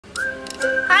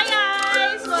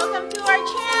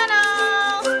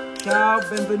Ciao,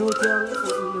 benvenuti al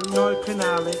nuovo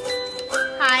canale.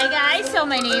 Hi guys, so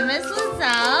my name is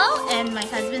Lizelle and my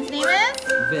husband's name is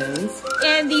Vince.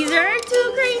 And these are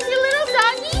two crazy little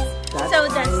doggies. That's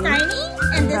Tiny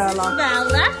and this is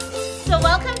Bella. So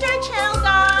welcome to our channel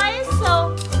guys.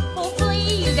 So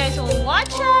hopefully you guys will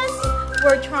watch us.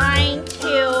 We're trying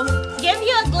to give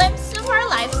you a glimpse of our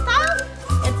lifestyle.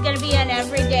 It's gonna be an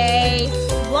everyday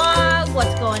vlog,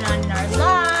 what's going on in our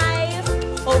life.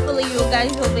 Hopefully you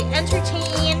guys will be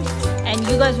entertained and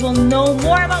you guys will know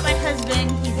more about my husband.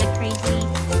 He's a crazy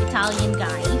Italian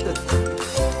guy.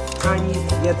 Tiny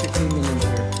entertainment in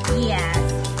here. Yes,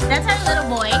 that's our little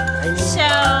boy. So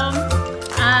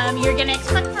you're gonna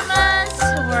expect from us,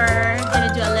 we're gonna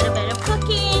do a little bit of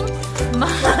cooking.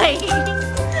 My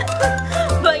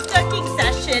cooking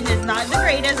session is not the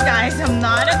greatest, guys. I'm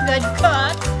not a good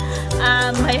cook.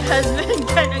 My husband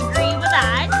can agree with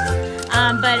that.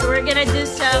 But we're gonna do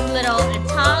some little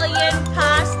Italian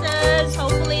pastas,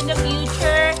 hopefully in the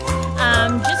future.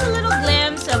 Just a little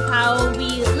glimpse of how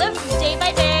we live day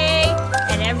by day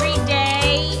and every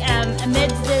day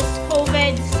amidst this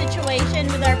COVID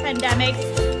situation with our pandemic.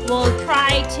 We'll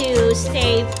try to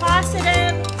stay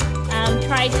positive,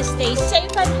 try to stay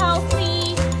safe and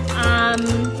healthy.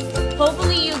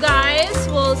 Hopefully you guys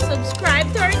will subscribe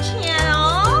to our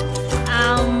channel.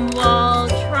 We'll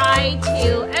try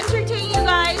to entertain you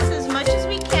guys as much as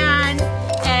we can,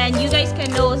 and you guys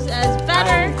can know us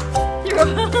better through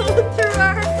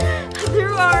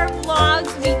our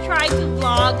vlogs. We try to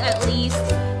vlog at least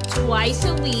twice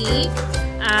a week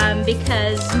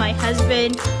because my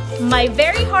husband, my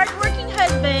very hardworking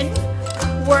husband,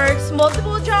 works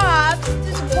multiple jobs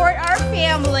to support our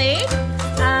family.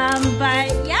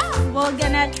 But yeah, we're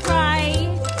gonna try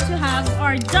to have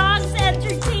our dogs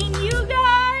entertain you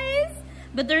guys.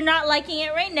 But they're not liking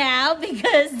it right now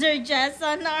because they're just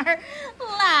on our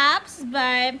laps.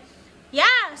 But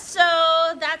yeah,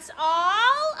 so that's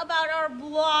all about our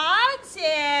vlogs,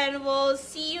 and we'll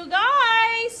see you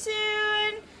guys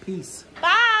soon. Peace.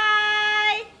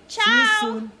 Bye. Ciao. See you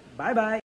soon. Bye bye.